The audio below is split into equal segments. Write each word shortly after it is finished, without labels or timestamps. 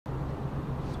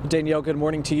Danielle, good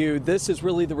morning to you. This is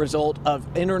really the result of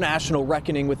international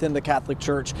reckoning within the Catholic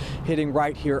Church hitting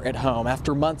right here at home.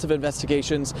 After months of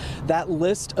investigations, that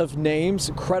list of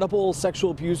names, credible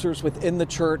sexual abusers within the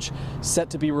church,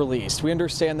 set to be released. We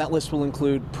understand that list will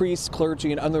include priests,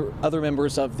 clergy, and other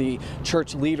members of the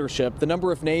church leadership. The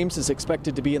number of names is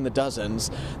expected to be in the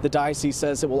dozens. The diocese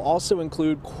says it will also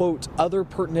include, quote, other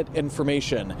pertinent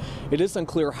information. It is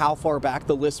unclear how far back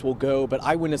the list will go, but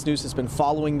Eyewitness News has been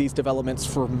following these developments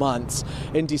for months.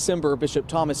 In December, Bishop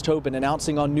Thomas Tobin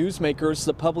announcing on Newsmakers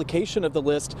the publication of the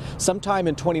list sometime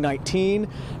in 2019,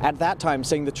 at that time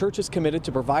saying the church is committed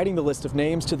to providing the list of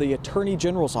names to the Attorney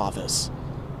General's office.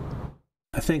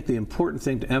 I think the important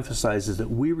thing to emphasize is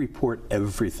that we report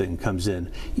everything comes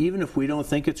in. Even if we don't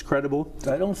think it's credible,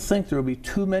 I don't think there will be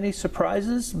too many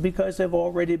surprises because they've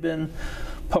already been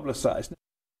publicized.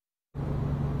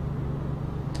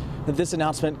 This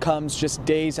announcement comes just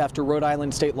days after Rhode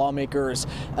Island state lawmakers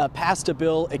passed a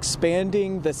bill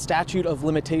expanding the statute of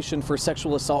limitation for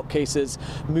sexual assault cases,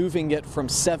 moving it from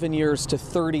 7 years to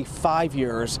 35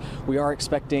 years. We are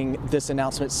expecting this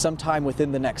announcement sometime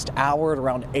within the next hour at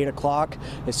around 8 o'clock.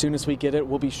 As soon as we get it,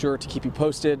 we'll be sure to keep you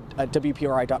posted at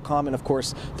WPRI.com and, of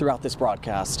course, throughout this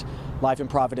broadcast. Live in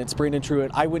Providence, Brandon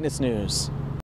Truitt, Eyewitness News.